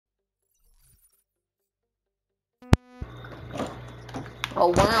Oh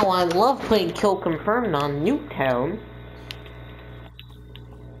wow, I love playing Kill Confirmed on Newtown.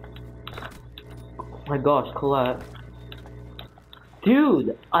 Oh my gosh, Colette.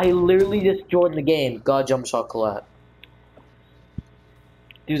 Dude, I literally just joined the game. God jump shot Colette.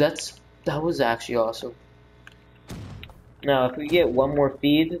 Dude, that was actually awesome. Now, if we get one more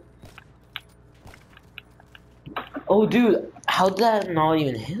feed. Oh, dude, how did that not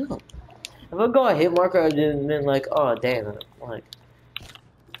even hit him? If I got a hit marker, I'd have been like, oh, damn it. Like,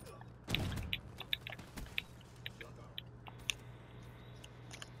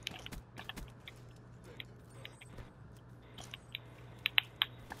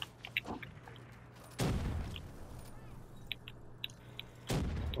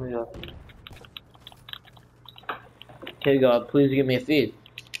 oh yeah. Okay, God, please give me a feed.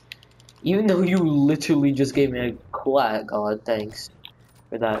 Even though you literally just gave me a clap, God, thanks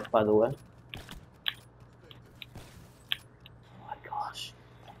for that, by the way. Oh my gosh,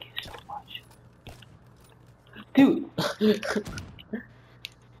 thank you so much. Dude!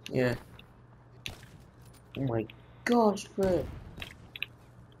 Yeah. Oh my gosh, bro.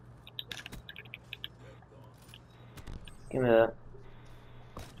 Give me that.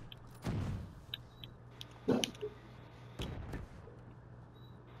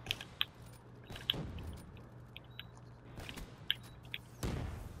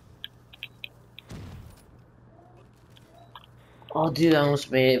 Oh, dude, I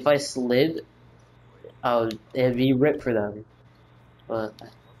almost made it. If I slid, it'd be ripped for them. But.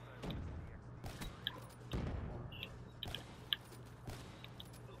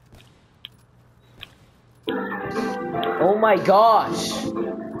 Oh my gosh!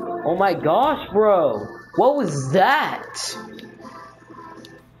 Oh my gosh, bro! What was that?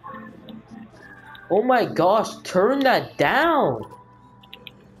 Oh my gosh, turn that down!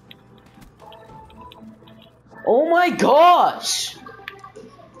 Oh my gosh!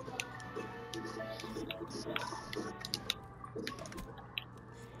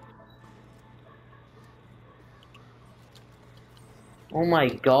 Oh my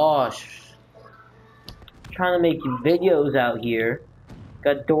gosh. Trying to make videos out here.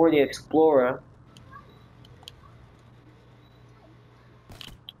 Got Dora the Explorer.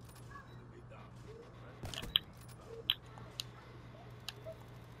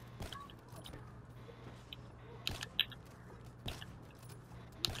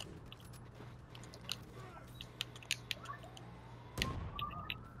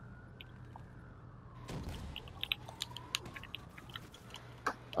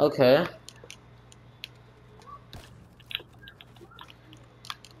 Okay.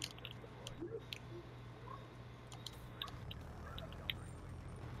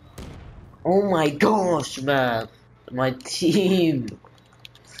 Oh my gosh, man. My team.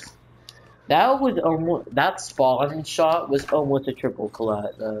 That was almost, that spawn shot was almost a triple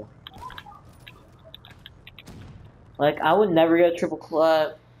collat though. Like, I would never get a triple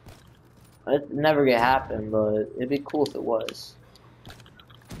collat. It's never gonna happen, but it'd be cool if it was.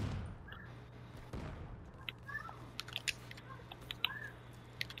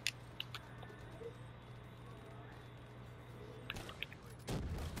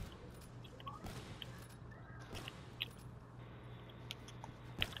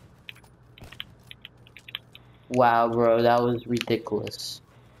 Wow, bro, that was ridiculous.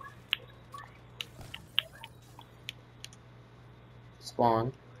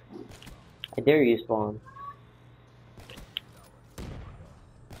 Spawn. I dare you spawn.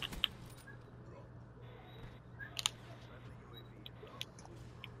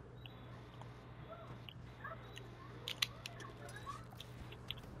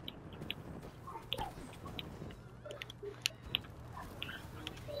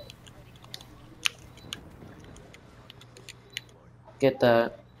 Get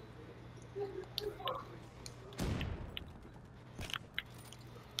that.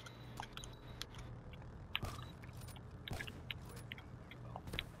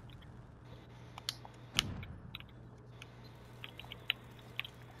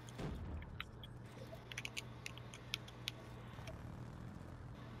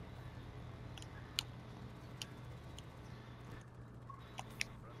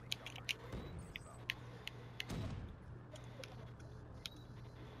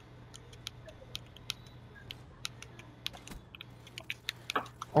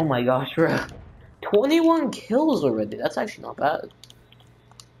 Oh my gosh, bro. 21 kills already. That's actually not bad.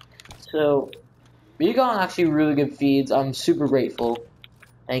 So, we got actually really good feeds. I'm super grateful.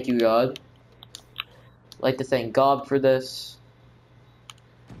 Thank you, God. I'd like to thank God for this.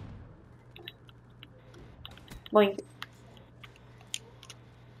 Like,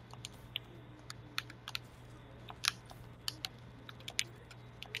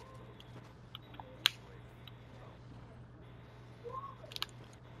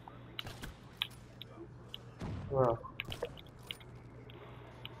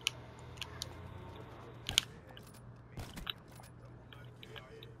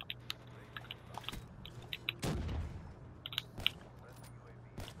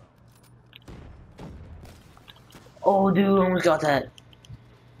 Oh, dude, almost got that.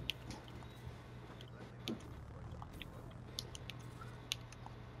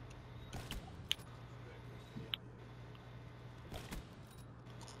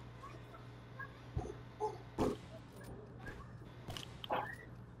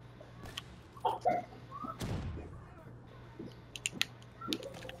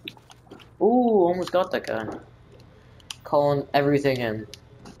 Ooh, almost got that guy. Calling everything in.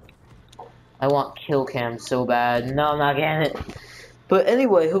 I want kill cam so bad. No, I'm not getting it. But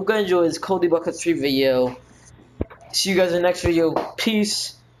anyway, hope you guys enjoyed this Cody Bucket 3 video. See you guys in the next video.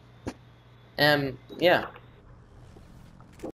 Peace. Yeah.